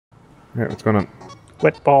Yeah, what's going on?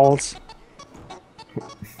 Wet balls.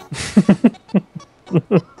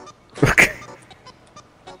 Okay.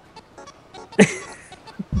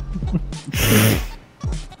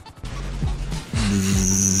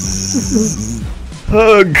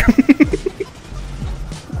 Hug!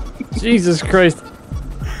 Jesus Christ.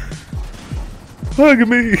 Hug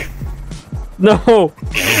me! No!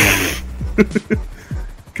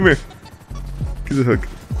 Come here. Give me a hug.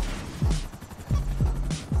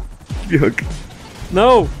 Give me a hug.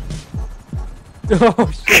 No!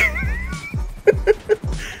 Oh shit.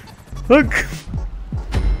 Hug!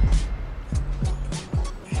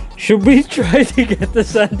 Should we try to get the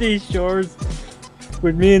sandy shores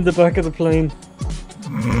with me in the back of the plane?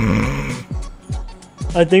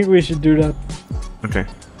 I think we should do that. Okay.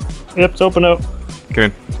 Yep, it's open out. Get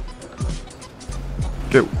in.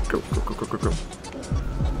 Go, go, go, go, go, go, go.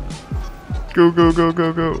 Go, go, go,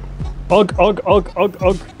 go, go. Ugh, ugh, ugh, ugh,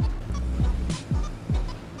 ugh.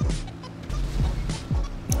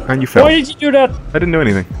 And you fell. Why did you do that? I didn't do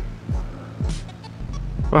anything.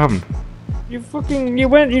 What happened?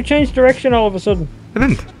 You changed direction all of a sudden. I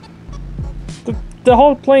didn't. The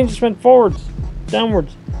whole plane just went forwards,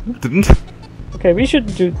 downwards. I didn't. Okay, we should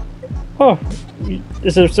do... Oh,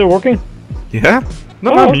 is it still working? Yeah?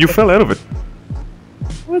 No, Oh, no, okay. you fell out of it.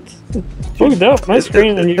 What? Bugged out, my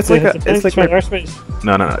screen, and you it's like it's like my airspace.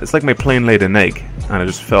 No, no, it's like my plane laid an egg and it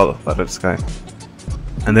just fell out of the sky,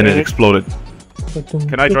 and then it Okay. exploded.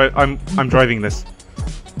 Can I drive? I'm driving this.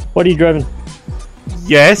 What are you driving?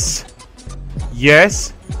 Yes.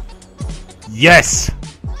 Yes. Yes.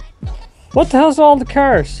 What the hell's all the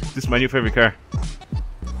cars? This is my new favorite car.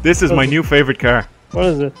 This is my new favorite car. What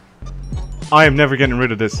is it? I am never getting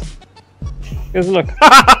rid of this. Here's a look.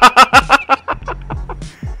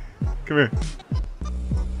 Come here.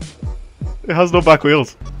 It has no back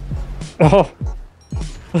wheels. Oh.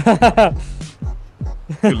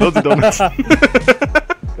 Loads of donuts.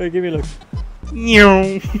 Wait, give me a look.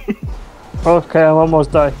 Meow. Okay, I'm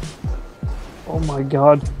almost died. Oh my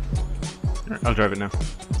god. I'll drive it now.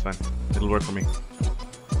 It's fine. It'll work for me.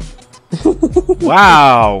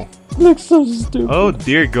 Wow. Looks so stupid. Oh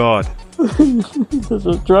dear God. Does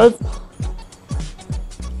it drive?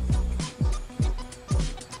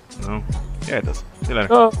 No. Yeah, it does. See you later.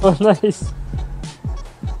 Oh, nice.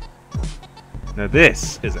 Now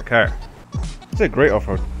this is a car. It's a great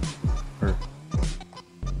off-road.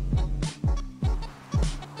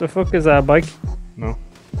 The fuck is that, a bike? No.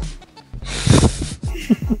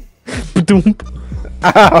 Ba-doom.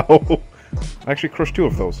 Ow! I actually crushed two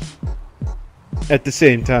of those. At the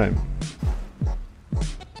same time.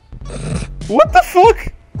 What the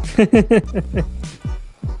fuck?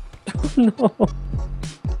 No.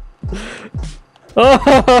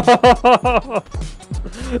 Oh!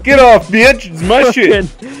 Get off, bitch! It's my shit!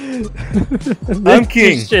 I'm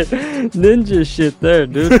king! Shit. Ninja shit there,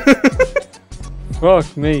 dude.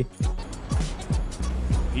 Fuck me.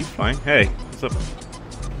 You fine? Hey, what's up?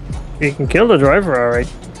 You can kill the driver,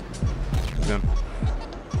 alright. Come down.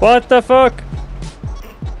 What the fuck?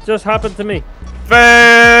 Just happened to me.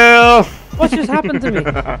 Fail! What just happened to me?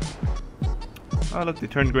 Oh look, they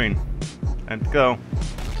turned green. And go.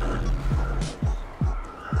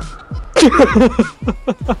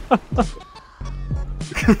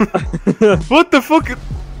 What the fuck?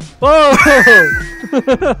 Whoa!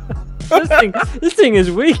 this thing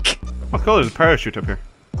is weak. What color is the parachute up here?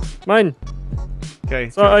 Mine. Okay.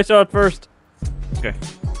 So I saw it first. Okay.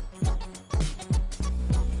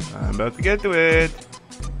 I'm about to get to it.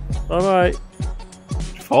 Alright.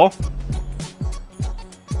 Did you fall?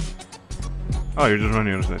 Oh, you're just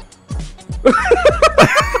running on the other side.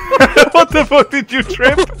 What the fuck did you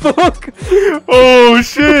trip? Fuck! Oh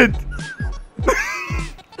shit!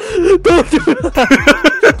 Don't do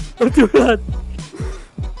that! Don't do that!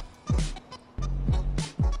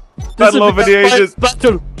 Battle over the ages!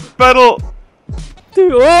 Battle! Battle!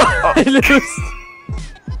 Dude, oh! I lost!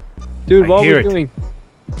 Dude, what are we doing?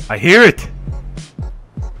 I hear it!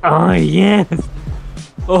 Oh, yes!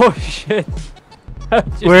 Oh, shit!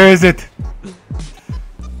 Where is it?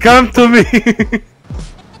 Come to me!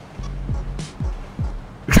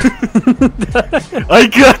 I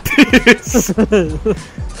got this!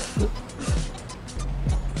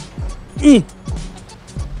 Eh.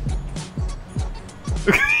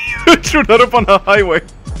 You threw that up on the highway.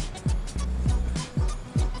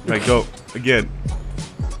 Right, go. Again.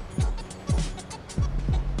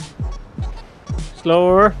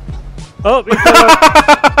 Slower. Oh,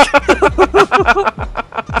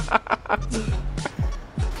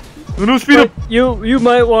 No, speed up! you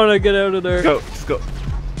might want to get out of there. Go, just go.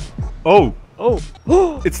 Oh!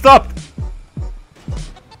 Oh! It stopped!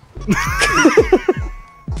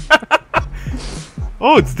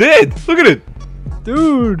 Oh, it's dead! Look at it!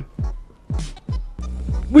 Dude!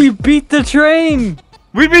 We beat the train!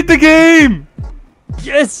 We beat the game!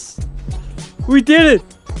 Yes! We did it!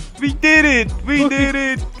 We did it! We did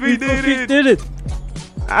it! We did it! did it!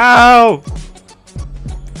 Ow!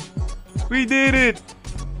 We did it!